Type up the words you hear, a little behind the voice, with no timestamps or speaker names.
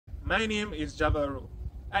My name is Javel.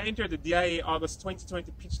 I entered the DIA August 2020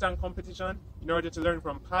 pitch tank competition in order to learn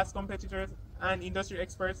from past competitors and industry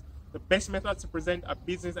experts the best method to present a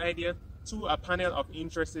business idea to a panel of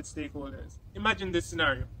interested stakeholders. Imagine this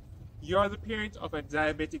scenario. You're the parent of a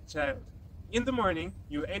diabetic child. In the morning,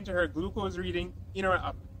 you enter her glucose reading in our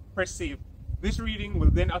app. Press save. This reading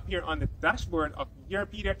will then appear on the dashboard of your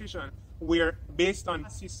pediatrician, where, based on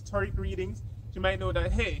historic readings, she might know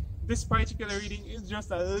that, hey, this particular reading is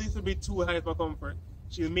just a little bit too high for comfort.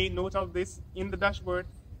 She'll make note of this in the dashboard.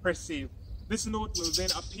 Press save. This note will then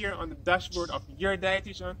appear on the dashboard of your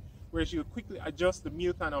dietitian, where she'll quickly adjust the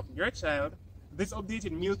meal plan of your child. This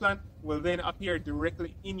updated meal plan will then appear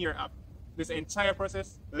directly in your app. This entire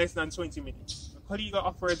process, less than 20 minutes. Coligo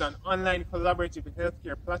offers an online collaborative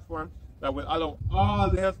healthcare platform that will allow all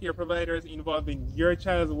the healthcare providers involved in your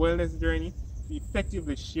child's wellness journey to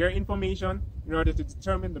effectively share information in order to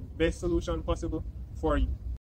determine the best solution possible for you.